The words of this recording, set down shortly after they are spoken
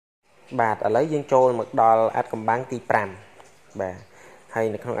បាទឥឡូវយើងចូលមកដល់អាចកំបាំងទី5បាទហើយ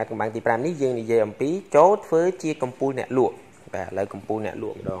នៅក្នុងអាចកំបាំងទី5នេះយើងនិយាយអំពីចូលធ្វើជាកម្ពូលអ្នកលក់បាទឥឡូវកម្ពូលអ្នកល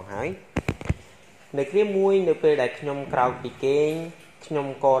ក់ម្ដងហើយនៅគ្រាមួយនៅពេលដែលខ្ញុំក្រោកពីគេងខ្ញុំ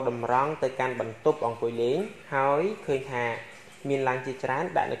ក៏តម្រង់ទៅកាន់បន្ទប់អង្គុយលេងហើយឃើញថាមានឡានជាច្រើន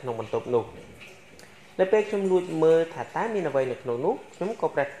ដាក់នៅក្នុងបន្ទប់នោះនៅពេលខ្ញុំលួចមើលថាតើមានអ្វីនៅក្នុងនោះខ្ញុំក៏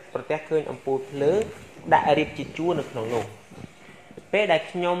ប្រទះឃើញអំពូលភ្លើងដាក់រៀបជាជួរនៅក្នុងនោះពេលដែល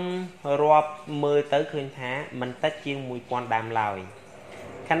ខ្ញុំរាប់មើលទៅឃើញថាមិនតិចជាង 1000 ដើមឡើយ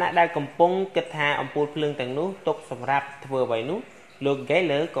ខណៈដែលកំពុងគិតថាអំពូលភ្លើងទាំងនោះទុកសម្រាប់ធ្វើអ្វីនោះលោក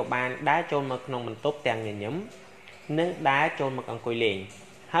Geller ក៏បានដើរចូលមកក្នុងបន្ទប់ទាំងញញឹមនិងដើរចូលមកអង្គុយលេង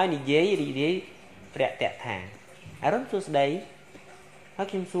ហើយនិយាយរីករាយរាក់ទាក់ថាអរុនសួស្ដីហើយ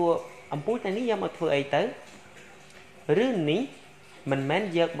ខ្ញុំសួរអំពូលទាំងនេះយកមកធ្វើអីទៅឬនេះមិនមែន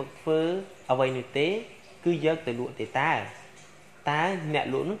យកមកធ្វើអ្វីនោះទេគឺយកទៅលក់ទេតើអ្នក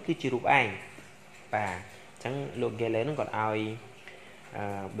លក់នោះគឺជារូបឯងបាទអញ្ចឹងលោក Geller នឹងគាត់ឲ្យ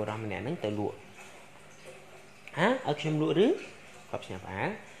បុរសម្នាក់ហ្នឹងទៅលក់ឲ្យខ្ញុំលក់ឬគាត់ផ្ញើផ្អើល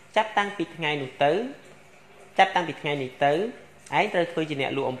ចាប់តាំងពីថ្ងៃនេះទៅឯងត្រូវធ្វើជាអ្ន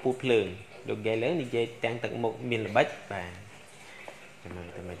កលក់អំពូលភ្លើងលោក Geller និយាយទាំងទឹកមុខមានល្បិចបាទចាំមើ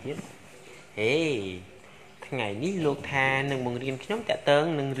លទៀតហេថ្ងៃនេះលោកថានឹងបង្រៀនខ្ញុំតាក់ទង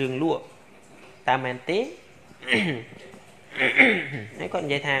នឹងរឿងលក់តើមែនទេហើយគាត់និ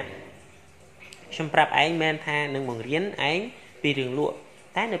យាយថាខ្ញុំប្រាប់ឯងមែនថានឹងបង្រៀនឯងពីរឿងលក់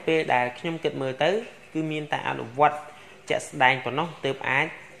តែនៅពេលដែលខ្ញុំគិតមើលទៅគឺមានតែអនុវត្តជាក់ស្ដែងប៉ុណ្ណោះទើបអាច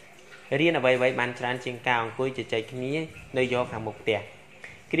រៀនអ្វីៗបានច្រើនជាងការអង្គុយជជែកគ្នានៅយកខាងមុខផ្ទះ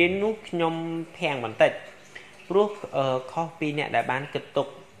គ្រានោះខ្ញុំភាំងបន្តិចព្រោះខុសពីអ្នកដែលបានគិតទុក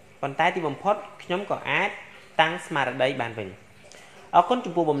ប៉ុន្តែទីបំផុតខ្ញុំក៏អាចតាំងស្មារតីបានវិញអរគុណ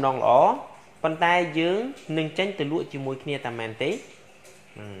ចំពោះបំណងល្អប៉ុន្តែយើងនឹងចេញទៅលក់ជាមួយគ្នាតាមមែនទេ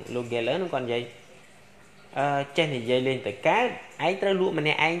លោក Geller នឹងគាត់និយាយចេះនិយាយលេងទៅកើតឯងត្រូវលក់ម្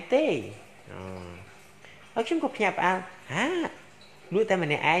នាក់ឯងទេហើយខ្ញុំក៏ភ្ញាក់ផ្អើលលក់តែម្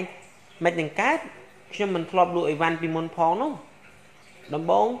នាក់ឯងមិននឹងកើតខ្ញុំមិនធ្លាប់លក់អីវ៉ាន់ពីមុនផងនោះដំ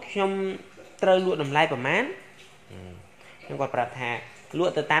បូងខ្ញុំត្រូវលក់តម្លៃប្រមាណខ្ញុំគាត់ប្រាប់ថាល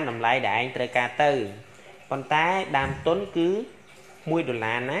ក់ទៅតាមតម្លៃដែលឯងត្រូវការទៅប៉ុន្តែដើមទុនគឺ$1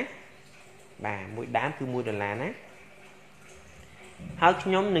ណាបាទមួយដើមគឺ$1ណាហើយខ្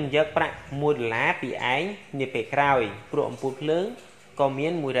ញុំនឹងយកប្រាក់$1ពីឯងនាពេលក្រោយព្រោះអំពូលភ្លើងក៏មា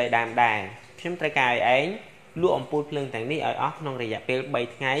ន100ដើមដែរខ្ញុំត្រូវការឲ្យឯងលក់អំពូលភ្លើងទាំងនេះឲ្យអស់ក្នុងរយៈពេល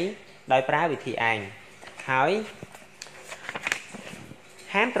3ថ្ងៃដោយប្រើវិធីឯងហើយ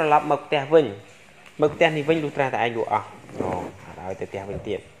ហាមត្រឡប់មកផ្ទះវិញមកផ្ទះនេះវិញលុះត្រាតែឯងលក់អស់អត់ឲ្យទៅផ្ទះវិញ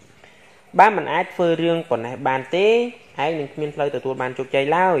ទៀតបើមិនអាចធ្វើរឿងប៉ុណ្ណេះបានទេឯងនឹងគ្មានផ្លូវទទួលបានជោគជ័យ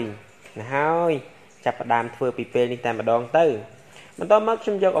ឡើយណាហើយចាប់ផ្ដើមធ្វើពីពេលនេះតែម្ដងទៅបន្តមកខ្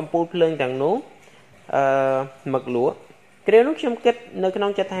ញុំយកអំពូលភ្លើងទាំងនោះមកលក់គ្រានោះខ្ញុំគិតនៅក្នុ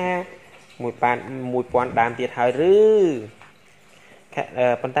ងចិត្តថា1000ដើមទៀតហើយឬ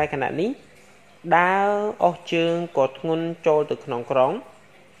ប៉ុន្តែខណៈនេះដើរអស់ជើងក៏ធ្ងន់ចូលទៅក្នុងក្រុង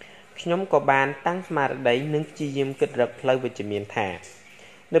ខ្ញុំក៏បានតាំងស្មារតីនិងព្យាយាមគិតរកផ្លូវវិជ្ជមានថា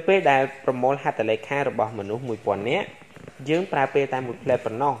នៅពេលដែលប្រមូលហត្ថលេខារបស់មនុស្ស1000នាក់យើងប្រើពេលតែមួយផ្លែ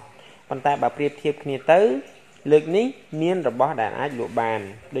ប៉ុណ្ណោះប៉ុន្តែបើប្រៀបធៀបគ្នាទៅលើកនេះមានរបស់ដែលអាចលក់បាន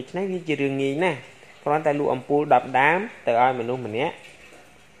ដូច្នេះវាជារឿងងាយណាស់គ្រាន់តែលក់អំពូល10ដើមទៅឲ្យមនុស្សម្នាក់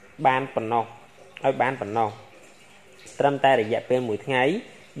បានប៉ុណ្ណោះត្រឹមតែរយៈពេល1ថ្ងៃ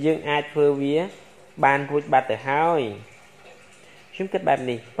យើងអាចធ្វើវាបានរួចបាត់ទៅហើយខ្ញុំគិតបែប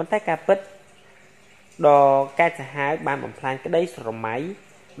នេះប៉ុន្តែការពិតដ៏កាចសាហាវបានបំផ្លាញក្តីស្រមៃ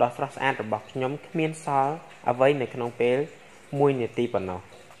ដ៏ស្រស់ស្អាតរបស់ខ្ញុំគ្មានសល់អ្វីនៅក្នុងពេល1នាទីប៉ុណ្ណោះ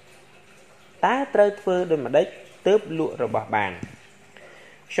តើត្រូវធ្វើដូចម្តេចទើបលក់របស់បាន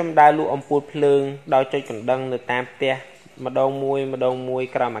ខ្ញុំដើរលក់អំពូលភ្លើងដោយចុចកណ្ដឹងនៅតាមផ្ទះម្ដងមួយ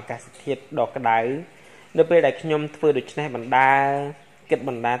ក្រោមអាកាសធាតុដ៏ក្តៅនៅពេលដែលខ្ញុំធ្វើដូច្នេះគិតប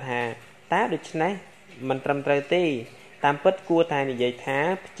ណ្ដាថាតើដូច្នេះមិនត្រឹមត្រូវទេតាមពិតគួរតែនិយាយថា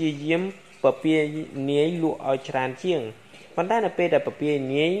ព្យាយាមពពានាយលក់ឲ្យច្រើនជាងប៉ុន្តែនៅពេលដែលពពា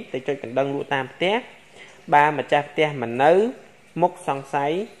នាយទៅចុចកណ្ដឹងលក់តាមផ្ទះបើម្ចាស់ផ្ទះមិននៅមុខសង្ស័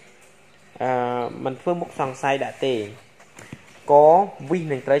យមិនធ្វើមុខសង្ស័យដាក់ទេក៏វិស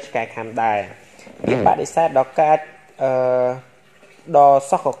នឹងត្រូវឆ្កែខាំដែរពាក្យបដិសេធដល់កើតដល់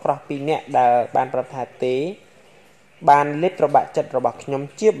សោះកក្រោះពីរនាក់ដែលបានប្រាប់ថាទេបានលេបត្របាក់ចិត្តរបស់ខ្ញុំ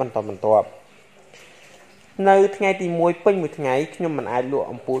ជាបន្តបន្ទាប់នៅថ្ងៃទី1ពេញមួយថ្ងៃខ្ញុំមិនអាចលក់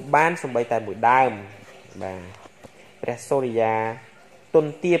អំពូលបានសូម្បីតែមួយដើមបាទព្រះសូរិយាទុន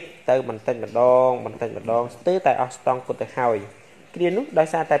ទៀបទៅបន្តិចម្ដងស្ទើរតែអស់ស្តង់ពុតទៅហើយគ្រានោះដោយ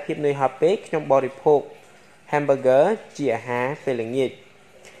សារតែភាពនឿយហត់ពេកខ្ញុំបរិភោគ hamburger ជាអាហារពេលល្ងាច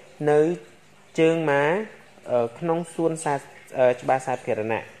nơi chương má không xuôn xa ba xa phía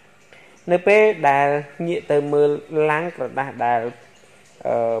nè nơi pe đà nhẹ từ mưa láng đà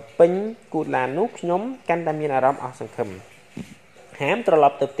pin cụt là nút nhóm căn tam nhiên rộng ở sân khẩm hám trở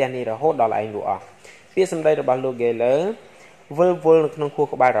lập tập tiền này là hốt đó là anh lụa biết xong đây là bao lô ghê lớn vơ trong khu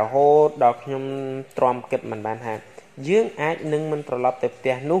của bài là hốt đó nhóm tròn kịch mình bàn hàng dương ai nâng mình trở lập tập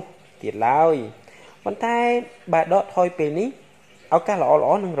tiền nút tiệt lao bàn tay bà đó thôi pe ní ở cá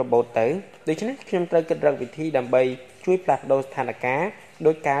lõ nâng rồi bột tử để cho nên nhóm tới kịch răng vị thi đàm bầy chui plạt đôi thàn cá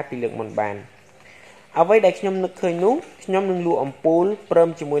đôi cá bị lượng mình bàn ở với đây nhóm nước khơi nút nhóm nâng lụa ẩm púl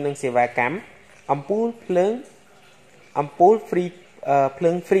prơm cho mùi nâng xe và cắm ẩm púl free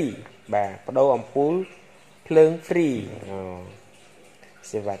plương free bà bắt đầu ẩm púl plương free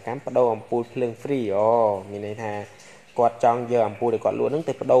xe và cắm bắt đầu ẩm púl plương free mình này thà quạt trong giờ ẩm púl để quạt lụa nâng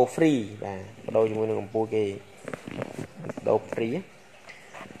từ bắt đầu free bà bắt đầu cho mùi nâng ẩm púl kì bắt đầu free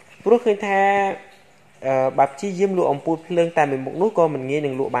lúc khơi thà bạp chi diêm lụa ẩm púl plương tại mình một nút con mình nghe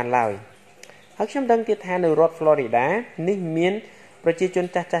nâng lụa bàn lời hắc trong đăng tiết tha nơi rốt Florida ní miềnប្រជាជន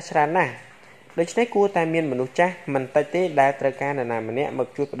ចាស់ច្រើនណាស់ដូច្នេះគួរតែមានមនុស្សចាស់មិនតិចទេដែលត្រូវការនរណាម្នាក់មក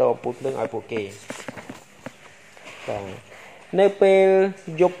ជួយបដូរអំពូលភ្លើងឲ្យពួកគេបាទនៅពេល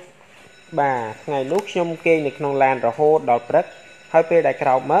យប់បាទថ្ងៃនោះខ្ញុំគេងនៅក្នុងឡានរហូតដល់ព្រឹកហើយពេលដែលក្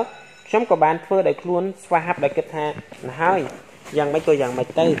រោកមកខ្ញុំក៏បានធ្វើដោយខ្លួនស្វាហាប់ដោយគិតថាណាហើយយ៉ាងម៉េចក៏យ៉ាងម៉េច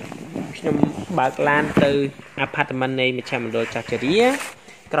ទៅខ្ញុំបើកឡានទៅអាផាតមិននៃមជ្ឈមណ្ឌលចាស់ជរា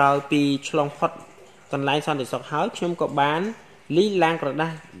ក្រោយពីឆ្លងផុតកន្លែងសន្តិសុខហើយខ្ញុំក៏បានលីឡាងក្រដា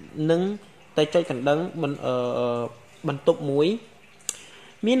ស់នឹងទៅចុចកណ្ដឹងបន្ទប់មួយ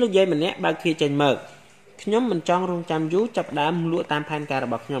មានលោកយាយម្នាក់បើកទ្វារចេញមកខ្ញុំមិនចង់រងចាំយូរចាប់ដើមលក់តាមផែនការរ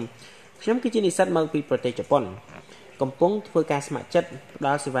បស់ខ្ញុំគឺជានិស្សិតមកពីប្រទេសជប៉ុនកំពុងធ្វើការស្ម័គ្រចិត្តផ្ដ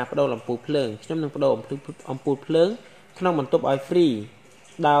ល់សេវាបដូរអំពូលភ្លើងខ្ញុំនឹងបដូរអំពូលភ្លើងក្នុងបន្ទប់ឲ្យ free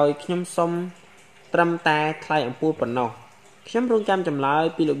ដោយខ្ញុំសុំត្រឹមតែថ្លៃអំពូលប៉ុណ្ណោះខ្ញុំរងចាំចម្លើយ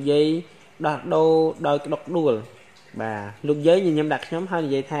ពីលោកយាយដោះដូរដោយក្តុកដួលបាទលោកយាយញញឹមដាក់ខ្ញុំហើយ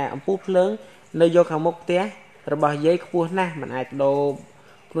និយាយថាអំពូលភ្លើងនៅយកខាងមុខផ្ទះរបស់យាយខ្ពស់ណាស់មិនអាចបដូរ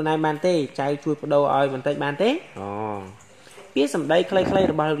ខ្លួនឯងបានទេចៅជួយបដូរឲ្យបន្តិចបានទេពាក្យសម្ដីខ្លីៗ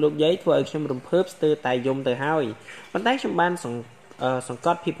របស់លោកយាយធ្វើឲ្យខ្ញុំរំភើបស្ទើរតែយំទៅហើយប៉ុន្តែខ្ញុំបានសង្ក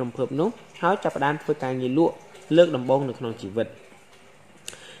ត់ភាពរំភើបនោះហើយចាប់ផ្ដើមធ្វើការងារលក់លើកដំបូងនៅក្នុងជីវិត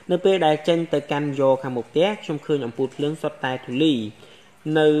នៅពេលដែលចេញទៅកាន់យកខាងមុខផ្ទះខ្ញុំឃើញអំពូលភ្លើងសុទ្ធតែធូលី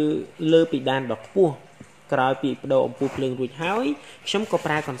នៅលើពីដានដ៏ខ្ពស់ក្រោយពីបដូរអំពូលភ្លើងរួចហើយខ្ញុំក៏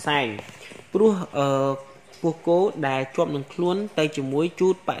ប្រើកន្សែងព្រោះពោះគោដែលជាប់នឹងខ្លួនទៅជាមួយជូ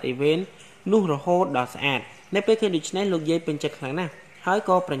តបរិវេណនោះរហូតដល់ស្អាតនៅពេលឃើញដូច្នេះលោកយាយពេញចិត្តខ្លាំងណាស់ហើយ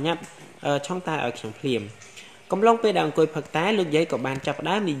ក៏ប្រញាប់ឆុងតែឲ្យខ្ញុំភ្លាមកំឡុងពេលដែលអង្គុយផឹកតែលោកយាយក៏បានចាប់ផ្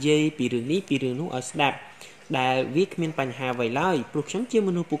ដើមនិយាយពីរឿងនេះពីរឿងនោះឲ្យស្ដាប់ដែលវាគ្មានបញ្ហាអ្វីឡើយព្រោះខ្ញុំជាម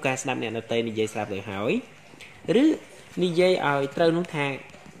នុស្សពូកែស្ដាប់អ្នកដទៃនិយាយស្ដាប់ទៅហើយឬនិយាយឲ្យត្រូវនោះថា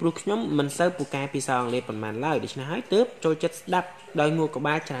ព្រោះខ្ញុំមិនសូវពូកែភាសាអង់គ្លេសប៉ុន្មានឡើយដូច្នេះហើយទើបចូលចិត្តស្ដាប់ដោយងូក្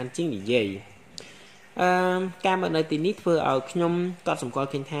បាលច្រើនជាងនិយាយការមកនៅទីនេះធ្វើឲ្យខ្ញុំកត់សម្គាល់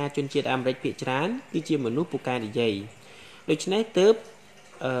ឃើញថាជនជាតិអាមេរិកភាគច្រើនគឺជាមនុស្សពូកែនិយាយដូច្នេះទើប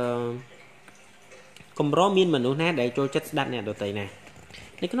កម្រមានមនុស្សណាដែលចូលចិត្តស្ដាប់អ្នកដទៃណា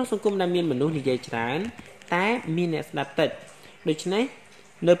នៅក្នុងសង្គមដែលមានមនុស្សនិយាយច្រើនតែមានអ្នកស្ដាប់តិចដូច្នេះ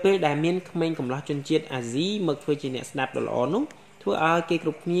នៅពេលដែលមានក្មេងកំឡោះជនជាតិអាស៊ីមកធ្វើជាអ្នកស្ដាប់ដ៏ល្អនោះធ្វើឲ្យគេគ្រ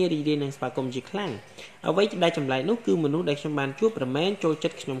ប់គ្នារីករាយនឹងស្វាគមន៍ជាខ្លាំងអ្វីដែលចម្លែកនោះគឺមនុស្សដែលខ្ញុំបានជួបប្រមែនចូលចិ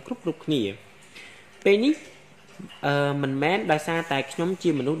ត្តខ្ញុំគ្រប់គ្នាពេលនេះមិនមែនដោយសារតែខ្ញុំជា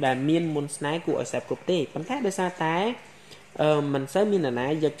មនុស្សដែលមានមន្តស្នេហ៍គួរឲ្យសែបគ្រប់ទេប៉ុន្តែដោយសារតែមិនសូវមាននរណា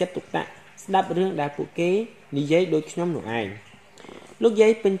យកចិត្តទុកដាក់ស្ដាប់រឿងដែលពួកគេនិយាយដូចខ្ញុំនោះឯងលោកយា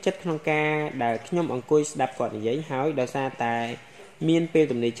យពេញចិត្តក្នុងការដែលខ្ញុំអង្គុយស្ដាប់គាត់និយាយហើយដោយសារតែមានពេល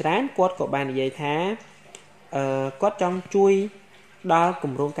ទំនេរច្រើនគាត់ក៏បាននិយាយថាគាត់ចង់ជួយដល់គ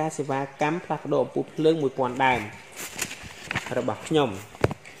ម្រោងការសេវាកម្មផ្លាស់ប្ដូរអំពូលភ្លើង 1000 ដើមរបស់ខ្ញុំ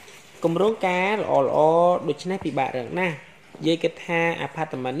គម្រោងការល្អដូច្នេះពិបាករកណាស់យាយគិតថាអាផា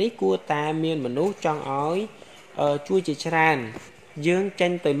តមិននេះគួរតែមានមនុស្សចង់ឲ្យជួយជាច្រើនយើងចេ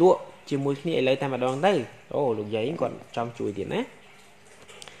ញទៅលក់ជាមួយគ្នាឥឡូវតែម្ដងទៅលោកយាយគាត់ចង់ជួយទៀតណា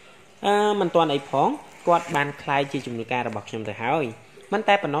មិនទាន់អីផងគាត់បានខ្លាយជាជំនួយការរបស់ខ្ញុំទៅហើយមិន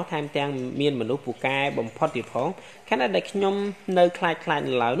តែប៉ុណ្ណោះថែមទាំងមានមនុស្សពូកែបំផុតទៀតផងខណៈដែលខ្ញុំនៅខ្លាច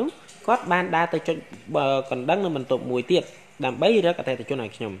នៅឡើយនោះគាត់បានដើរទៅចុចកណ្ដឹងនៅបន្ទប់មួយទៀតដើម្បីរកអតិថិជនឲ្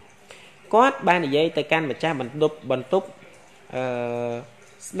យខ្ញុំគាត់បាននិយាយទៅកាន់ម្ចាស់បន្ទប់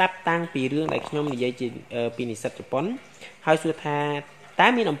ស្ដាប់តាំងពីរឿងដែលខ្ញុំនិយាយជាពីនិស្សិតជប៉ុនហើយសួរថាតើ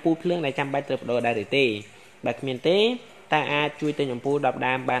មានអំពូលភ្លើងដែលចាំបាច់ត្រូវបដូរដែរឬទេបើគ្មានទេតើអាចជួយទិញអំពូល10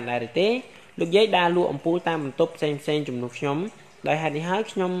 ដើមបានដែរឬទេលោកយាយដើរលក់អំពូលតាមបន្ទប់ផ្សេងជំនួសខ្ញុំ ដោយហេតុនេះហើយ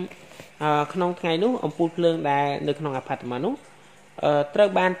ខ្ញុំក្នុងថ្ងៃនោះអំពូលភ្លើងដែលនៅក្នុងអាផាតមិននោះត្រូវ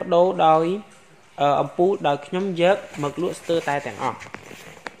បានបដូរដោយអំពូលដោយខ្ញុំយកមកលក់ស្ទើរតែទាំងអស់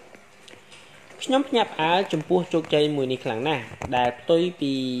ខ្ញុំភ្ញាក់ផ្អើលចំពោះជោគជ័យមួយនេះខ្លាំងណាស់ដែលផ្ទុយ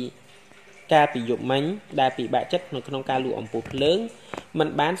ពីការពីយប់មិញដែលពិបាកចិត្តនៅក្នុងការលក់អំពូលភ្លើងមិន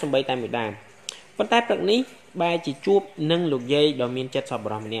បានសំបីតែមួយដើមប៉ុន្តែព្រឹកនេះបែរជាជួបនឹងលោកយាយដ៏មានចិត្តសប្បុ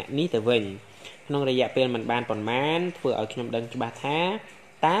រសម្នាក់នេះទៅវិញក្នុងរយៈពេលមិនបានប៉ុន្មានធ្វើឲ្យខ្ញុំដឹងច្បាស់ថា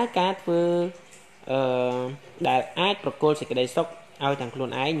តើការធ្វើដែលអាចប្រគល់សេចក្តីសុខឲ្យទាំងខ្លួន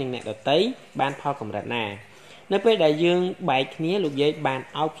ឯងនិងអ្នកដទៃបានផលកម្រិតណានៅពេលដែលយើងបែកគ្នាលោកយាយបាន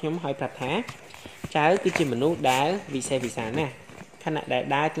អោបខ្ញុំឲ្យប្រាប់ថាចៅគឺជាមនុស្សដែលវិសេសវិសាលណាស់ខណៈដែល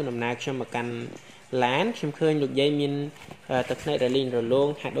ដើរជូនដំណើរខ្ញុំមកកាន់ឡានខ្ញុំឃើញលោកយាយមានទឹកភ្នែករលីងរលោង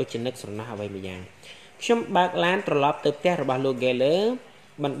ហាក់ដូចជានឹកស្រណោះអ្វីមួយយ៉ាងខ្ញុំបើកឡានត្រឡប់ទៅផ្ទះរបស់លោក Geller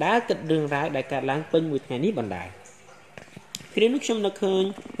បណ្ដាគិតរឿងរ៉ាវដែលកើតឡើងពេញមួយថ្ងៃនេះបណ្ដាគ្រានោះខ្ញុំនឹកឃើញ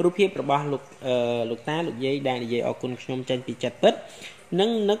រូបភាពរបស់លោកតាលោកយាយដែលនិយាយអរគុណខ្ញុំចេញពីចិត្តពិតនិង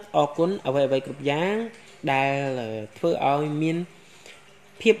នឹកអរគុណអ្វីៗគ្រប់យ៉ាងដែលធ្វើឲ្យមាន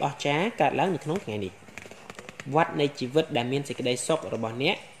ភាពអស្ចារ្យកើតឡើងនៅក្នុងថ្ងៃនេះវត្តនៃជីវិតដែលមានសេចក្តីសុខរបស់អ្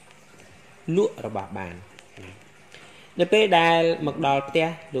នកលក់របស់បាននៅពេលដែលមកដល់ផ្ទះ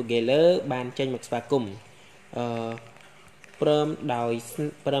លោក Geller បានចេញមកស្វាគមន៍ព្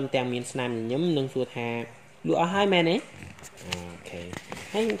រមទាំងមានស្នាមញញឹមនិងសួរថាលក់អស់ហើយមែនទេអូខេ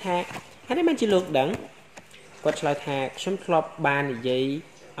ហើយខ្ញុំថាហើយនេះមិនជាលោកដឹងគាត់ឆ្លើយថាខ្ញុំធ្លាប់បាននិយាយ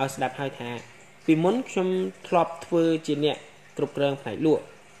ឲ្យស្ដាប់ហើយថាពីមុនខ្ញុំធ្លាប់ធ្វើជាអ្នកគ្រប់គ្រងផ្នែកលក់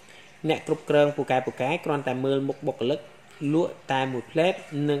អ្នកគ្រប់គ្រងពូកែគ្រាន់តែមើលមុខបុគ្គលិកលក់តែមួយផ្លែត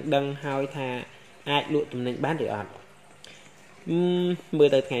នឹងដឹងហើយថាអាចលក់ទំនិញបានឬអត់មើល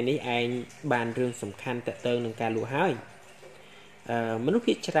ទៅថ្ងៃនេះឯងបានរឿងសំខាន់តើតើនឹងការលក់ហើយមនុស្ស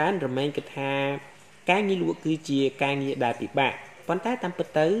ភាគច្រើនរមែងគិតថាការងារលក់គឺជាការងារដែលពិបាកប៉ុន្តែតាមពិត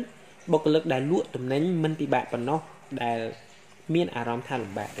ទៅបុគ្គលិកដែលលក់ទំនិញមិនពិបាកប៉ុណ្ណោះដែលមានអារម្មណ៍ថា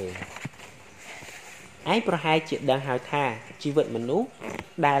លំបាកទេឯងប្រហែលជាដឹងហើយថាជីវិតមនុស្ស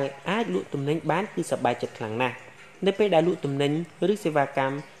ដែលអាចលក់ទំនិញបានគឺសប្បាយចិត្តខ្លាំងណាស់នៅពេលដែលលក់ទំនិញឬសេវាក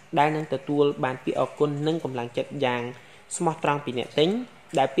ម្មដែលនឹងទទួលបានពាក្យអរគុណនិងកម្លាំងចិត្តយ៉ាងស្មោះត្រង់ពីអ្នកទិញ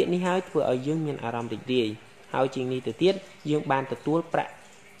ដែលពាក្យនេះហើយធ្វើឲ្យយើងមានអារម្មណ៍រីករាយហើយជាងនេះទៅទៀតយើងបានទទួលប្រាក់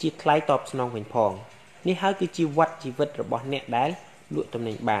ជាថ្លៃតបស្នងវិញផងនេះហើយគឺជាវដ្តជីវិតរបស់អ្នកដែលលក់ទំ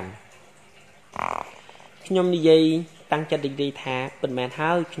និញបានខ្ញុំនិយាយតាំងចិត្តរីករាយថាពិតមែន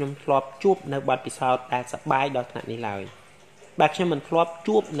ហើយខ្ញុំធ្លាប់ជួបនៅបទពិសោធន៍ដែលសប្បាយដល់ថ្នាក់នេះឡើយបាទខ្ញុំមិនធ្លាប់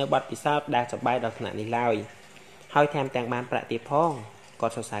ជួបនៅបទពិសោធន៍ដែលសប្បាយដល់ថ្នាក់នេះឡើយហើយថែមទាំងបានប្រាក់ទៀតផងគា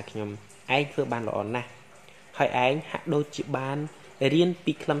ត់សរសើរខ្ញុំឯងធ្វើបានល្អណាស់ហើយឯងហាក់ដូចជាបានរៀន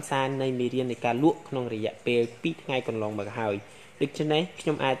ពីខ្លឹមសារនៃមេរៀននៃការលក់ក្នុងរយៈពេល2ថ្ងៃកន្លងមកហើយដូច្នេះខ្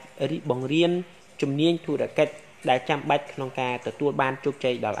ញុំអាចបង្រៀនជំនាញធុរកិច្ចដែលចាំបាច់ក្នុងការទទួលបានជោគ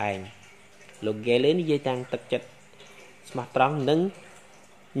ជ័យដល់ឯងលោក Geller និយាយទាំងទឹកចិត្តស្មោះត្រង់និង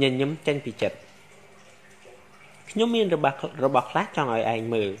ញញឹមចេញពីចិត្តខ្ញុំមានរបស់ខ្លះចង់ឲ្យឯង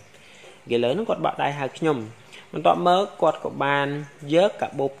មើល Geller នឹងគាត់បក់ដៃហៅខ្ញុំបន្ទាប់មកគាត់ក៏បានយកកា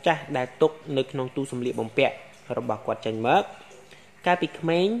បូបចាស់ដែលទុកនៅក្នុងទូសម្លៀកបំពាក់របស់គាត់ចេញមកកាលពីក្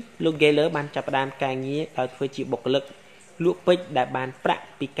មេងលោក Geller បានចាប់ផ្ដើមការងារដោយធ្វើជាបុគ្គលិកលក់ពេជ្រដែលបានប្រាក់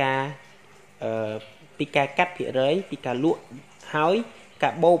ពីការកាត់ភាគរយពីការលក់ហើយ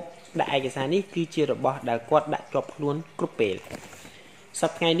កាបូបដាក់ឯកសារនេះគឺជារបស់ដែលគាត់ដាក់ជាប់ខ្លួនគ្រប់ពេលស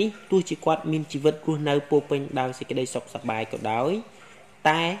ប្តាហ៍ថ្ងៃនេះទោះជាគាត់មានជីវិតរស់នៅពោពេញដោយសេចក្តីសុខសប្បាយក៏ដោយ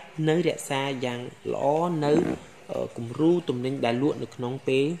តែនៅរក្សាយ៉ាងល្អនៅគំរូទំនិញដែលលក់នៅក្នុង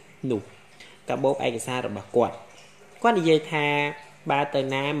ពេលនោះកាបូបឯកសាររបស់គាត់និយាយថាបើទៅ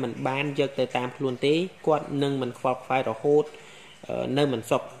ណាមិនបានយកទៅតាមខ្លួនទេគាត់នឹងមិនខ្វល់ខ្វាយរហូតនៅមិន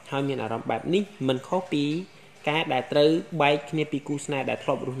សុខហើយមានអារម្មណ៍បែបនេះមិនខុសពីការដែលត្រូវបែកគ្នាពីគូស្នេហ៍ដែលធ្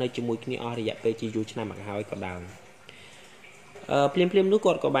លាប់រស់នៅជាមួយគ្នាអស់រយៈពេលជាយូរឆ្នាំមកហើយក៏ដោយភ្លាមនោះ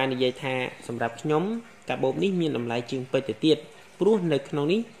គាត់ក៏បាននិយាយថាសម្រាប់ខ្ញុំកាបូបនេះមានតម្លៃជាងពេជ្រទៅទៀតព្រោះនៅក្នុង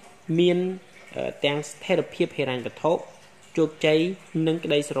នេះមានទាំងស្ថិរភាពហិរញ្ញវត្ថុជោគជ័យនិងក្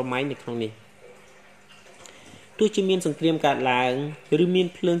តីស្រមៃនៅក្នុងនេះទោះជាមានសង្គ្រាមកើតឡើងឬមាន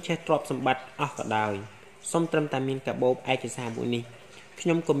ភ្លើងឆេះទ្រព្យសម្បត្តិអស់ក៏ដោយសូមត្រឹមតែមានកាបូបឯកសារមួយនេះខ្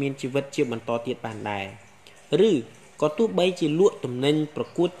ញុំក៏មានជីវិតជាបន្តទៀតបានដែរឬក៏ទោះបីជាលក់ទំនិញប្រ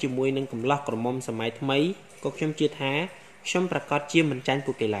កួតជាមួយនឹងកំឡោះក្រមុំសម័យថ្មីក៏ខ្ញុំជឿថាខ្ញុំប្រកាសជាមិនចាញ់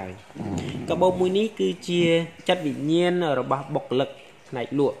ពួកគេឡើយកាបូបមួយនេះគឺជាចិត្តវិញ្ញាណរបស់បុគ្គលិកផ្នែក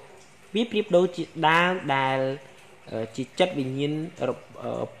លក់វាប្រៀបដូចជាដាវដែលជាចិត្តវិញ្ញាណ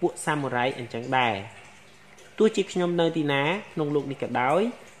ពួកសាមូរ៉ៃអញ្ចឹងដែរទោះជាខ្ញុំនៅទីណាក្នុងលោកនេះក៏ដោយ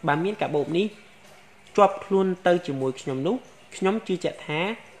បើមានកាបូបនេះជាប់ខ្លួនទៅជាមួយខ្ញុំនោះខ្ញុំជឿជាក់ថា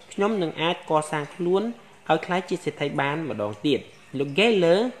ខ្ញុំនឹងអាចកសាងខ្លួន ឲ្យខ្លាចជាសេដ្ឋីបានម្ដងទៀតលោក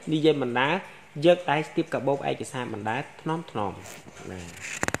Geller និយាយបណ្ដាយកដៃស្ទាបកាបូបឯកសារបណ្ដាថ្នមណា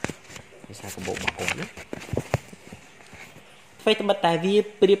ឯកសារកាបូបរបស់គាត់ណាអ្វីត្បិតតែវា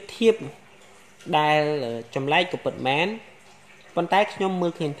ប្រៀបធៀបដែលចម្លែកក៏ពិតមែនប៉ុន្តែខ្ញុំមើ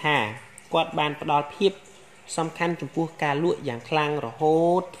លឃើញថាគាត់បានផ្ដល់ភាពសំខាន់ចំពោះការលក់យ៉ាងខ្លាំងរហូ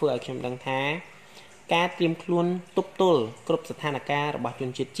តធ្វើឲ្យខ្ញុំដឹងថាការត្រៀមខ្លួនទប់ទល់គ្រប់ស្ថានភាពរបស់ជន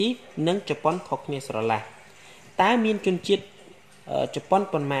ជាតិជីនិងជប៉ុនខុសគ្នាស្រឡះតើមានជនជាតិជប៉ុន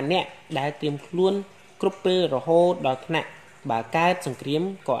ប៉ុន្មានអ្នកដែលត្រៀមខ្លួនគ្រប់ពេលរហូតដល់ថ្នាក់បើកើតសង្គ្រាម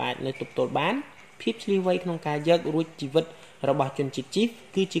ក៏អាចនៅទប់ទល់បានភាពឆ្លៀសវៃក្នុងការយករួចជីវិតរបស់ជនជាតិជី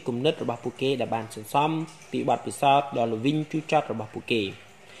គឺជាគំនិតរបស់ពួកគេដែលបានសន្សំពីបទពិសោធន៍ដ៏ល្វីងជូរចត់របស់ពួកគេ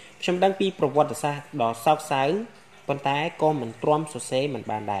ខ្ញុំដឹងពីប្រវត្តិសាស្ត្រដ៏សោកសៅប៉ុន្តែក៏មិនទ្រាំសរសេរមិន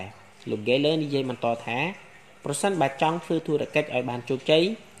បានដែរលោក Geller និយាយបន្តថាប្រសិនបើចង់ធ្វើធុរកិច្ចឲ្យបានជោគជ័យ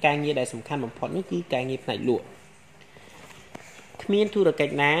ការងារដែលសំខាន់បំផុតនោះគឺការងារផ្នែកលក់គ្មានធុរកិ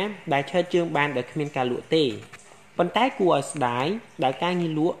ច្ចណាដែលឈរជើងបានដោយគ្មានការលក់ទេប៉ុន្តែគួរឲ្យស្ដាយដែលការងា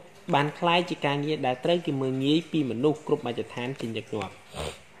រលក់បានคล้ายជាការងារដែលត្រូវគេមើលងាយពីមនុស្សគ្រប់មជ្ឈដ្ឋានជាញឹកញាប់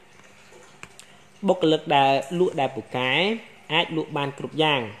បុគ្គលិកដែលលក់ដែលពូកែអាចលក់បានគ្រប់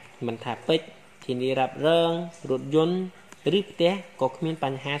យ៉ាងមិនថាពេជ្រធានារ៉ាប់រងរថយន្តឬផ្ទះក៏គ្មានប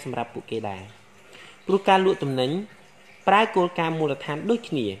ញ្ហាសម្រាប់ពួកគេដែរព្រោះការលក់ទំនិញប្រើគោលការណ៍មូលដ្ឋានដូច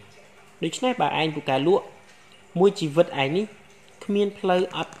គ្នាដូច្នេះបើឯងពូកែលក់មួយជីវិតឯងនេះគ្មានផ្លូវ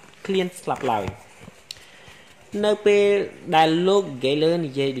អត់ឃ្លានស្លាប់ឡើយនៅពេលដែលលោក Geller និ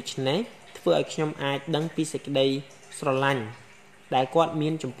យាយដូច្នេះធ្វើឲ្យខ្ញុំអាចដឹងពីសេចក្តីស្រឡាញ់ដែលគាត់មា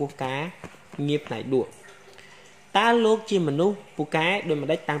នចំពោះការងារផ្នែកលក់តើលោកជាមនុស្សពូកែដូចម្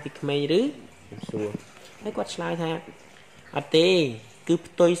ដេចតាំងពីក្មេងឬខ្ញុំសួរហើយគាត់ឆ្លើយថាអត់ទេគឺ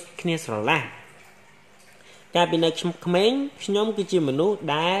ផ្ទុយគ្នាស្រឡះកាលពីនៅខ្ញុំក្មេងខ្ញុំគឺជាមនុស្ស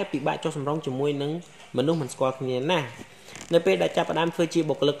ដែលពិបាកចុះសម្រុងជាមួយនឹងមនុស្សមិនស្គាល់គ្នាណាស់នៅពេលដែលចាប់ផ្ដើមធ្វើជា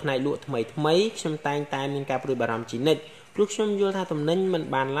បុគ្គលិកផ្នែកលក់ថ្មីខ្ញុំតែងតែមានការព្រួយបារម្ភជានិច្ចព្រោះខ្ញុំយល់ថាទំនិញមិន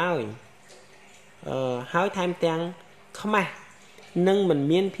បានឡើយហើយថែមទាំងខ្មាស់និងមិន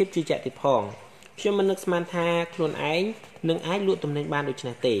មានភាពជឿជាក់ទៀតផងខ្ញុំមិននឹកស្មានថាខ្លួនឯងនឹងអាចលក់ទំនិញបានដូច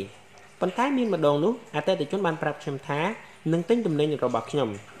នេះទេប៉ុន្តែមានម្ដងនោះអតិថិជនបានប្រាប់ខ្ញុំថានឹងទិញទំនិញរបស់ខ្ញុំ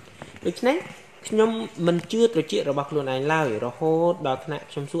ដូច្នេះខ្ញុំមិនជឿត្រចៀករបស់ខ្លួនឯងឡើយរហូតដល់ថ្នាក់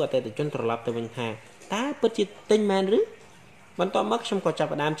ខ្ញុំសួរអតិថិជនត្រឡប់ទៅវិញថាតើពិតជាទិញមែនឬបន្ទាប់មកខ្ញុំក៏ចាប់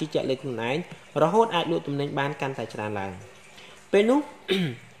ផ្ដើមជឿជាក់លើខ្លួនឯងរហូតអាចលក់ទំនិញបានកាន់តែច្រើនឡើងពេលនោះ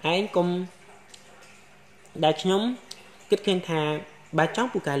ឯងកុំដែលខ្ញុំគិតឃើញថាបើចង់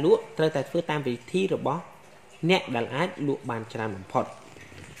ពូកែលក់ត្រូវតែធ្វើតាមវិធីរបស់អ្នកដែលអាចលក់បានច្រើនបំផុត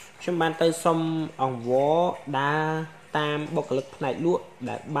ខ្ញុំបានទៅសុំអង្វរដើរតាមបុគ្គលិកផ្នែកលក់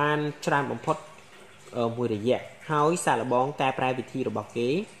ដែលបានច្រើនបំផុតមួយរយៈហើយសាកល្បងកែប្រែវិធីរបស់គេ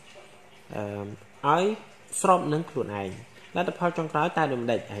ឲ្យស្របនឹងខ្លួនឯងលទ្ធផលចុងក្រោយតើដូចម្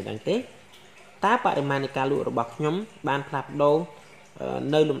ដេចហើយដឹងទេតើបរិមាណនៃការលក់របស់ខ្ញុំបានផ្លាស់ប្ដូរ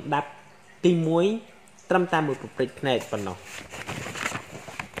នៅលំដាប់ទី1ត្រឹមតែមួយប្រព្រឹត្តភ្នែកប៉ុណ្ណោះ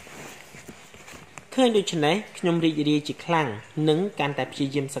ឃើញដូច្នេះខ្ញុំរីករាយជាខ្លាំងនិងកាន់តែព្យា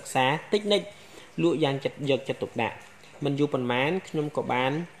យាមសិក្សាតិចនិចលក់យ៉ាងចិត្តយកចិត្តទុកដាក់មិនយូរប៉ុន្មានខ្ញុំក៏បា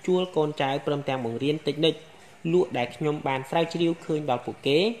នជួលកូនចៅព្រមទាំងបង្រៀនតិចនិចលក់ដែលខ្ញុំបានស្រាវជ្រាវឃើញដល់ពួក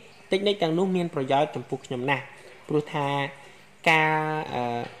គេតិចនិចទាំងនោះមានប្រយោជន៍ចំពោះខ្ញុំណាស់ព្រោះថា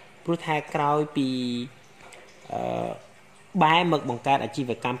ក្រោយពីបែរមកបង្កើតអាជី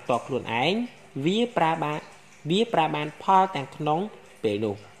វកម្មផ្ទាល់ខ្លួនឯងវាប្រើបានផលទាំងក្នុងពេល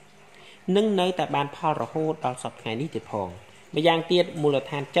នោះនឹងនៅតែបានផលរហូតដល់សប្តាហ៍នេះទៀតផងម្យ៉ាងទៀតមូលដ្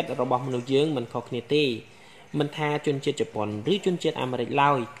ឋានចិត្តរបស់មនុស្សយើងមិនខុសគ្នាទេមិនថាជនជាតិជប៉ុនឬជនជាតិអាមេរិក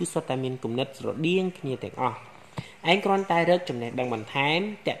ឡើយគឺសុទ្ធតែមានគំនិតស្រដៀងគ្នាទាំងអស់ឯងគ្រាន់តែរកចំណេះដឹងបន្ថែម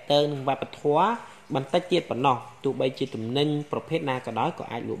តាក់ទងនឹងវប្បធម៌បន្តិចទៀតប៉ុណ្ណោះទោះបីជាទំនិញប្រភេទណាក៏ដោយក៏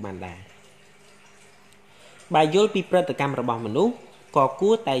អាចលក់បានដែរបើយល់ពីប្រតិកម្មរបស់មនុស្សក៏គួ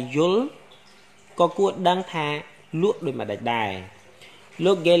រដឹងថាលក់ដូចម្ដេចដែរ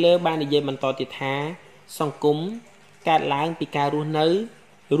លោក Geller បាននិយាយបន្តទៀតថាសង្គមកើតឡើងពីការរស់នៅ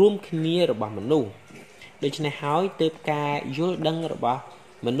រួមគ្នារបស់មនុស្សដូច្នេះហើយទើបការយល់ដឹងរបស់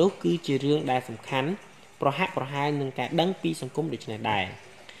មនុស្សគឺជារឿងដែលសំខាន់ប្រហាក់ប្រហែលនឹងការដឹងពីសង្គមដូចនេះដែរ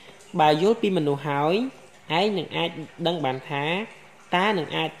បើយល់ពីមនុស្សហើយឯងនឹងអាចដឹងបានថាតើនឹង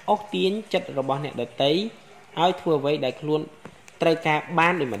អាចអូសទាញចិត្តរបស់អ្នកដទៃឲ្យធ្វើអ្វីដែលខ្លួនត្រូវការបា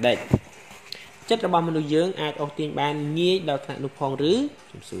នដូចម្ដេចចិត្តរបស់មនុស្សយើងអាចអូសទាញបានងាយដល់ថ្នាក់នោះផងឬ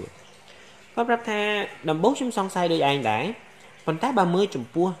ខ្ញុំសួរគាត់ប្រាប់ថាដំបូងខ្ញុំសង្ស័យដូចឯងដែរប៉ុន្តែបើមើលចំ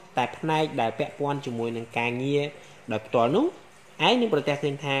ពោះតែផ្នែកដែលពាក់ព័ន្ធជាមួយនឹងការងារដោយផ្ទាល់នោះឯងនឹងប្រទះឃើ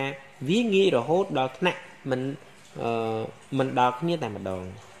ញថាវាងាយរហូតដល់ថ្នាក់មិនដល់គ្នាតែម្ដង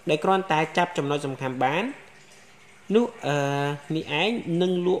ដែលគ្រាន់តែចាប់ចំណុចសំខាន់បាន នោះនេះឯងនឹ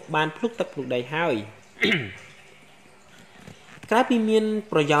ងលក់បានភ្លុកទឹកភ្លុកដីហើយក្រៅពីមាន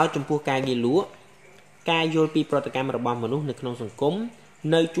ប្រយោជន៍ចំពោះការងារលក់ការយល់ពីប្រតិកម្មរបស់មនុស្សនៅក្នុងសង្គម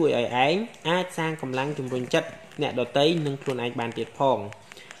នៅជួយឲ្យឯងអាចសាងកម្លាំងជំរុញចិត្តអ្នកដទៃនិងខ្លួនឯងបានទៀតផង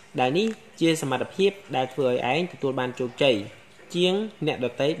ដែលនេះជាសមត្ថភាពដែលធ្វើឲ្យឯងទទួលបានជោគជ័យជាងអ្នកដ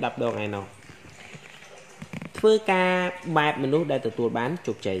ទៃ10 ដងឯណោះធ្វើការបែបមនុស្សដែលទទួលបាន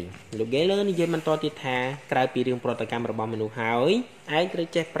ជោគជ័យលោក Geller និយាយបន្តទៀតថាក្រៅពីរឿងប្រតិកម្មរបស់មនុស្សហើយឯងត្រូវ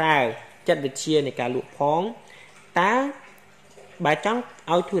ចេះប្រើចិត្តវិទ្យានៃការលក់ផងតើបើចង់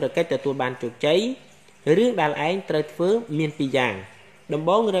ឲ្យធុរកិច្ចទទួលបានជោគជ័យរឿងដែលឯងត្រូវធ្វើមាន2យ៉ាងដំ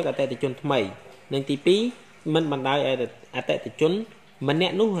បូងរកអតិថិជនថ្មីនិងទី2មិនបណ្ដោយឲ្យអតិថិជនម្នា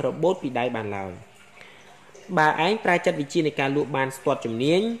ក់នោះរបូតពីដៃបានឡើយបើឯងប្រើចិត្តវិទ្យានៃការលក់បានស្ទាត់ជំ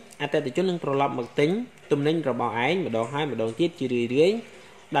នាញអតិថិជននឹងត្រឡប់មកទិញទំនិញរបស់ឯងម្ដងហើយម្ដងទៀតជារឿយៗ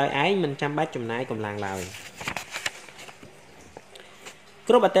ដោយឯងមិនចាំបាច់ចំណាយកម្លាំងឡើយ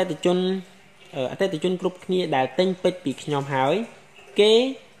គ្រប់អតិថិជនគ្រប់គ្នាដែលទិញពេជ្រពីខ្ញុំហើយគេ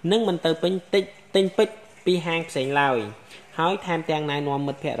នឹងមិនទៅទិញពេជ្រពីហាងផ្សេងឡើយហើយថែមទាំងណែនាំ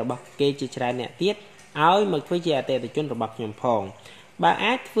មិត្តភ័ក្តិរបស់គេជាច្រើនអ្នកទៀតឲ្យមកធ្វើជាអតិថិជនរបស់ខ្ញុំផងបើ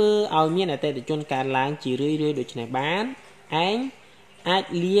អាចធ្វើឲ្យមានអតិថិជនកើនឡើងជារឿយៗដូចនេះបានឯងអាច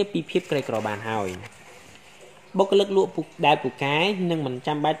លាពីភាពក្រីក្របានហើយបុគ្គលិកលក់ដែលពូកែនឹងមិន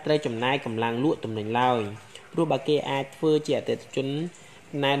ចាំបាច់ត្រូវចំណាយកម្លាំងលក់ទំនិញឡើយព្រោះបើគេអាចធ្វើជាអតិថិជន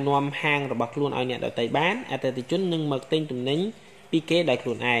ណែនាំហាងរបស់ខ្លួនឲ្យអ្នកដទៃបានអតិថិជននឹងមកទិញទំនិញពីគេដោយខ្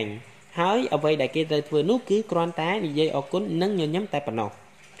លួនឯងហើយអ្វីដែលគេត្រូវធ្វើនោះគឺគ្រាន់តែនិយាយអរគុណនិងញញឹមតែប៉ុណ្ណោះ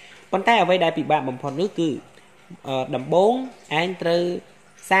ប៉ុន្តែអ្វីដែលពិបាកបំផុតនោះគឺដំបូងឯងត្រូវ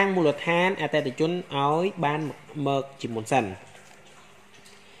សាងមូលដ្ឋានអតិថិជនឲ្យបានមកជាមុនសិន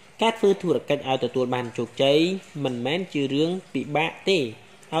ការធ្វើធុរកិច្ចឲ្យទទួលបានជោគជ័យមិនមែនជារឿងពិបាកទេ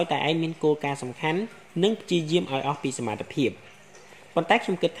ហើយតែឯងមានគោលការណ៍សំខាន់និងព្យាយាមឲ្យអស់ពីសមត្ថភាពប៉ុន្តែខ្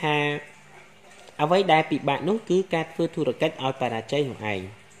ញុំគិតថាអ្វីដែលពិបាកនោះគឺការធ្វើធុរកិច្ចឲ្យបរាជ័យនោះឯង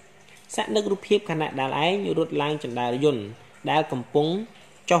សាក់នឹករូបភាពខណៈដែលឯងរត់ឡើងចណ្ដាលយន្តដែលកំពុង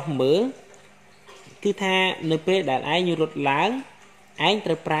ចុះមើលគឺថានៅពេលដែលឯងរត់ឡើងឯងត្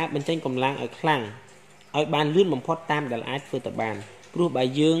រូវប្រើបញ្ចេញកម្លាំងឲ្យខ្លាំងឲ្យបានលឿនបំផុតតាមដែលអាចធ្វើទៅបានព្រោះបើ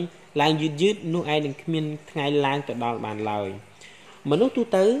យើងឡើងយឺតនោះឯងនឹងគ្មានថ្ងៃឡើងទៅដល់បានឡើយមនុស្សទូ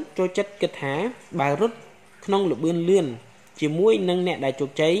ទៅចូលចិត្តគិតថាបើរត់ក្នុងល្បឿនលឿនជាមួយនឹងអ្នកដែលជោ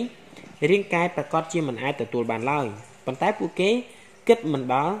គជ័យរាងកាយប្រកបជាមិនអាចទទួលបានឡើយប៉ុន្តែពួកគេគិតមិន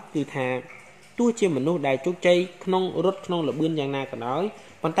ដល់គឺថាទោះជាមនុស្សដែលជោគជ័យក្នុងរត់ក្នុងល្បឿនយ៉ាងណាក៏ដោយ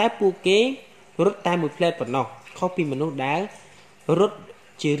ប៉ុន្តែពួកគេរត់តែមួយផ្លែតប៉ុណ្ណោះខុសពីមនុស្សដែលរត់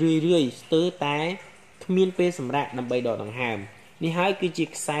ជារឿយស្ទើរតែគ្មានពេលសម្រាកដើម្បីដកដង្ហើមនេះហើយគឺជា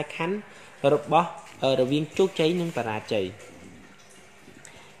ខ្សែខណ្ឌរបស់រវាងជោគជ័យនិងបរាជ័យ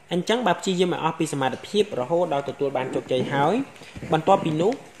អញ្ចឹងបើព្យាយាមឲ្យអស់ពីសមត្ថភាពរហូតដល់ទទួលបានជោគជ័យហើយបន្ទាប់ពី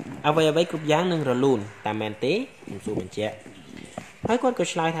នោះអ្វីគ្រប់យ៉ាងនឹងរលូនតែមែនទេខ្ញុំសួរបញ្ជាក់ហើយគាត់ក៏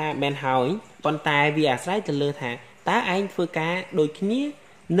ឆ្លើយថាមែនហើយប៉ុន្តែវាអាស្រ័យទៅលើថាតើឯងធ្វើការដូចគ្នា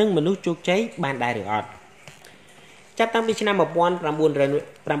នឹងមនុស្សជោគជ័យបានដែរឬអត់ចាប់តាំងពីឆ្នាំ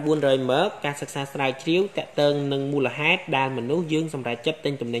1900មកការសិក្សាស្រាវជ្រាវតាក់ទងនឹងមូលហេតុដែលមនុស្សយើងសម្រេចចិត្តទិ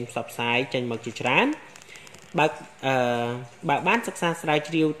ញទំនិញផ្សព្វផ្សាយចេញមកជាច្រើនបើបានសិក្សាស្រាវ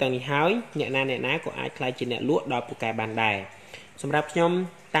ជ្រាវទាំងនេះហើយអ្នកណាក៏អាចក្លាយជាអ្នកលក់ដល់ពូកែបានដែរសម្រាប់ខ្ញុំ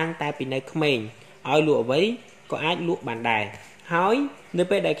តាំងតែពីនៅក្មេងឲ្យលក់អ្វីក៏អាចលក់បានដែរហើយនៅ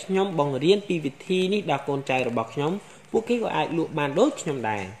ពេលដែលខ្ញុំបង្រៀនពីវិធីនេះដល់កូនចៅរបស់ខ្ញុំពួកគេក៏អាចលក់បានដូចខ្ញុំ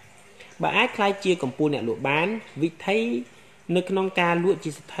ដែរបើអាចក្លាយជាកម្ពុជាអ្នកលក់បានវិធីនៅក្នុងការលក់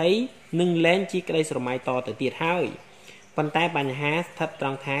ជាសិទ្ធិនឹងលែងជាក្តីស្រមៃតទៅទៀតហើយប៉ុន្តែបញ្ហាស្ថិតត្រ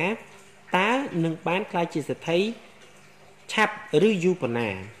ង់ថាតើនឹងបានក្លាយជាសិទ្ធិឆាប់ឬយូរប៉ុណ្ណា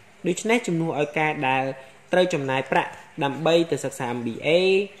ដូច្នេះជំនួសឲ្យការដែលត្រូវចំណាយប្រាក់ដើម្បីទៅសិក្សា MBA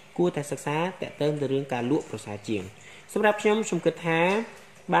គួរតែសិក្សាតាក់ទងទៅរឿងការលក់ប្រសើរជាងសម្រាប់ខ្ញុំគិតថា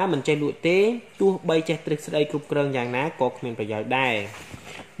បើមិនចេះលក់ទេទោះបីចេះទ្រឹស្ដីគ្រប់គ្រងយ៉ាងណាក៏គ្មានប្រយោជន៍ដែរ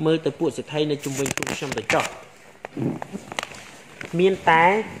មើលទៅពួកសិទ្ធិនៅជុំវិញខ្លួនខ្ញុំទៅចុះមានតែ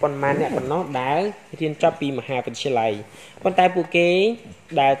ប៉ុន្មានអ្នកប៉ុណ្ណោះដែលរៀនចប់ពីមហាវិទ្យាល័យប៉ុន្តែពួកគេ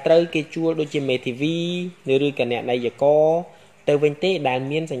ដែលត្រូវគេជួលដូចជាមេធាវីឬក៏អ្នកន័យកទៅវិញទេដែល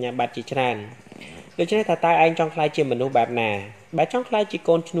មានសញ្ញាបត្រជាច្រើនដូច្នេះតើឯងចង់ខ្លាចជាមនុស្សបែបណាបើចង់ខ្លាចជា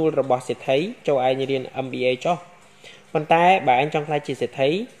កូនឈ្នួលរបស់សេដ្ឋីចូលឯងរៀន MBA ចុះប៉ុន្តែបើឯងចង់ខ្លាចជាសេដ្ឋី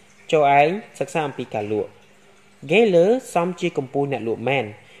ចូលឯងសិក្សាអំពីការលក់ Geller សំជាកម្ពុជាអ្នកលក់មែន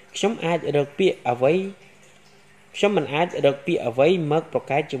ខ្ញុំមិនអាចរកពាក្យអ្វីមកប្រ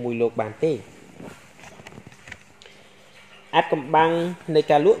កែកជាមួយលោកបានទេអាចកំបាំងនៃ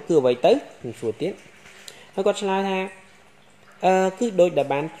ការលក់គឺអ្វីទៅខ្ញុំសួរទៀតហើយគាត់ឆ្លើយថាគឺដូចដែល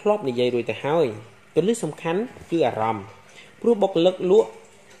បានធ្លាប់និយាយរួចទៅហើយ គន្លឹះសំខាន់គឺអារម្មណ៍ព្រោះបុគ្គលិកលក់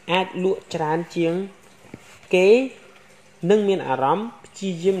អាចលក់ច្រើនជាងគេនឹងមានអារម្មណ៍ព្យា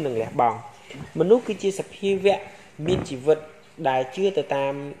យាមនឹងលះបង់មនុស្សគឺជាសភាវៈមានជីវិតដែលជឿទៅតា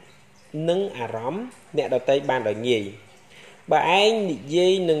មនឹងអារម្មណ៍អ្នកដទៃបានដោយងាយបើឯងនិយា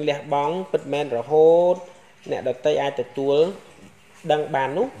យនឹងលះបង់ពិតមែនរហូតអ្នកដទៃអាចទទួលដឹងបាន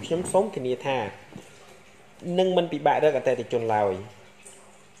នោះខ្ញុំសូមធានាថានឹងមិនពិបាករកអតិថិជនឡើយ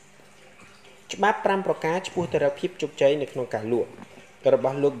ច្បាប់5ប្រការឆ្ពោះទៅរកភាពជោគជ័យនៅក្នុងការលក់រប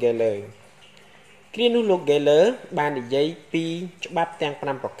ស់លោក Geller គ្រានោះលោក Geller បាននិយាយពីច្បាប់ទាំង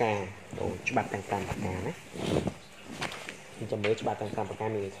5ប្រការច្បាប់ទាំង5ប្រការណាខ្ញុំចាំមើលច្បាប់ទាំង5ប្រការ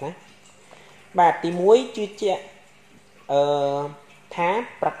មានអីខ្លះបាទទី1ជឿជាក់ថា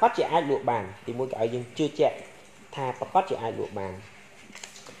ប្រកាសជាអាចលក់បានទី1ក៏ឲ្យយើងជឿជាក់ថាប្រកាសជាអាចលក់បាន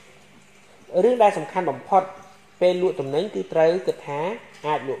រឿងដែលសំខាន់បំផុតពេលលក់ទំនិញគឺត្រូវគិតថា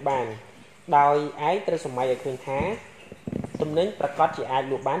អាចលក់បានដោយឯងត្រូវសម័យឲ្យឃើញថាទំនិញប្រកាសជាអាច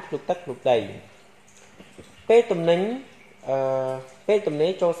លក់បានភ្លុកទឹកភ្លុកដីពេលទំនិញពេលទំនេ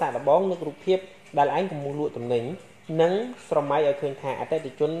រចូលសាកល្បងនឹករូបភាពដែលឯងកំពុងលក់ទំនិញនិងស្រមៃឲ្យឃើញថាអតិ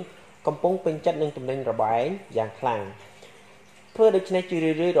ថិជនកំពុងពេញចិត្តនឹងទំនិញរបស់ឯងយ៉ាងខ្លាំងធ្វើដូច្នេះជា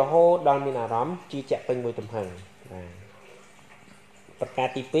រឿយៗរហូតដល់មានអារម្មណ៍ជឿជាក់ពេញមួយទំហឹងបាទប្រការ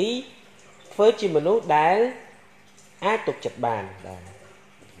ទី2ធ្វើជាមនុស្សដែលអាចទុកចិត្តបានបាទ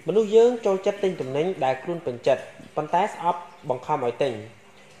មនុស្សយើងចូលចិត្តទិញទំនិញដែលខ្លួនពេញចិត្តប៉ុន្តែស្អប់បង្ខំឲ្យទិញ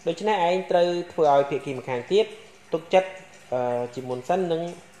ដូច្នេះឯងត្រូវធ្វើឲ្យភាគីម្ខាងទៀតទុកចិត្តជាមុនសិននឹង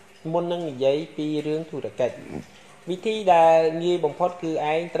មុននឹងនិយាយពីរឿងធុរកិច្ចវិធីដែលងាយបំផុតគឺ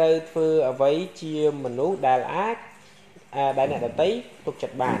ឯងត្រូវធ្វើអ្វីជាមនុស្សដែលអាចដែលអ្នកដទៃទុកចិ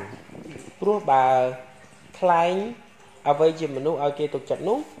ត្តបានព្រោះបើខ្លែងអ្វីជាមនុស្សឲ្យគេទុកចិត្ត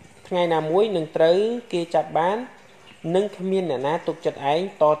នោះថ្ងៃណាមួយនឹងត្រូវគេចាប់បាននឹងគ្មានអ្នកណាទុកចិត្តឯង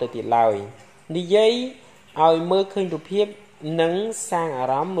តទៅទៀតឡើយនិយាយឲ្យមើលឃើញរូបភាពនិងសាងអា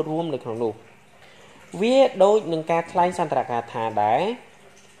រម្មណ៍រួមនៅក្នុងនោះវាដូចនឹងការថ្លែងសន្ទរកថាដែរ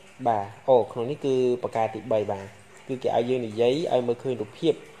បាទក្នុងនេះគឺប្រការទី3បាទគឺគេឲ្យយើងនិយាយឲ្យមើលឃើញរូបភា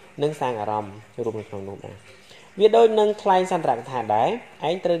ពនិងសាងអារម្មណ៍រួមនៅក្នុងនោះបាទវាដូចនឹងថ្លែងសន្ទរកថាដែរ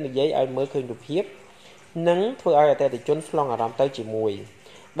ឯងត្រូវនិយាយឲ្យមើលឃើញរូបភាពនិងធ្វើឲ្យអតិថិជនស្លងអារម្មណ៍ទៅជាមួយ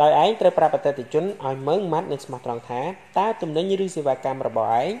ដោយឯងត្រូវប្រាប់អតិថិជនឲ្យមើងម៉ាត់និងស្មោះត្រង់ថាតើទំនិញឬសេវាកម្មរបស់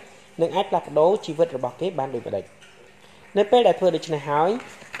ឯងនឹងអាចផ្លាស់ប្ដូរជីវិតរបស់គេបានដូចម្តេចនៅពេលដែលធ្វើដូច្នេះហើយ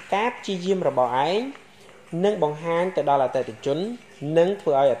ការព្យាយាមរបស់ឯងនឹងបង្ហាញទៅដល់អតិថិជននិងធ្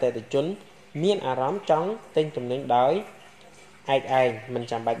វើឲ្យអតិថិជនមានអារម្មណ៍ចង់ទិញទំនិញដោយឯងមិន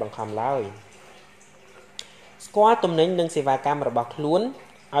ចាំបាច់បង្ខំឡើយស្គាល់ទំនិញនិងសេវាកម្មរបស់ខ្លួន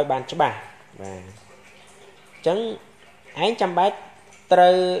ឲ្យបានច្បាស់បាទអញ្ចឹងឯងចាំបាច់ត្រូ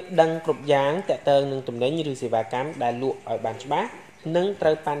វដឹងគ្រប់យ៉ាងតើតើនឹងទំនិញឬសេវាកម្មដែលលក់ឲ្យបានច្បាស់និងត្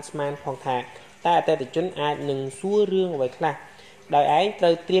រូវប៉ាន់ស្មានផងថាតើអតិថិជនអាចនឹងសួររឿងអ្វីខ្លះដោយឯងត្រូ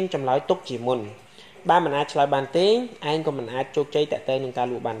វត្រៀមចម្លើយទុកជាមុនបើមិនអាចឆ្លើយបានទេឯងក៏មិនអាចជោគជ័យតើតើនឹងការ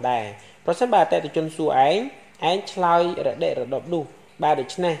លក់បានដែរប្រសិនបើអតិថិជនសួរឯងឆ្លើយរដិរដប់នោះបើដូ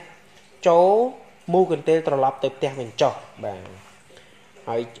ច្នេះចូលមូកន្ទេលត្រឡប់ទៅផ្ទះវិញចុះបាទ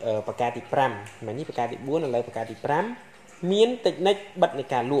ហើយប្រការទី5នេះប្រការទី4ឥឡូវប្រការទី5មានតិចនិចបិទនៃ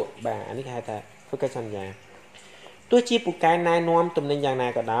ការលក់បាទអានេះគេហៅថាធ្វើកិច្ចសន្យាទោះជាពូកែណែនាំទំនិញយ៉ាងណា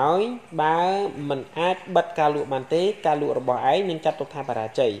ក៏ដោយបើមិនអាចបិទការលក់បានទេការលក់របស់ឯងនឹងចាត់ទុកថាបរា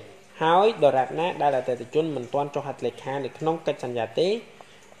ជ័យហើយដរាបណាដែលអតិថិជនមិនទាន់ចុះហត្ថលេខានៅក្នុងកិច្ចសន្យាទេ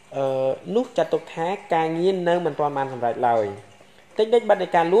នោះចាត់ទុកថាការងារនៅមិនទាន់បានសម្រេចឡើយតិចនិចបិទនៃ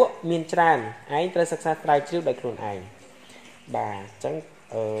ការលក់មានច្រើនឯងត្រូវសិក្សាស្រាវជ្រាវដោយខ្លួនឯងបាទអញ្ចឹង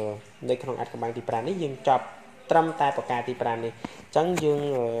នៅក្នុងអត្ថកម្បាំងទី5នេះយើងចប់ត្រឹមតែប្រការទី5នេះអញ្ចឹងយើង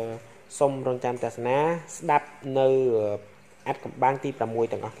សូមរងចាំទស្សនាស្ដាប់នៅអត្ថកម្បាំងទី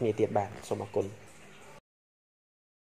6ទាំងអស់គ្នាទៀតបាទសូមអរគុណ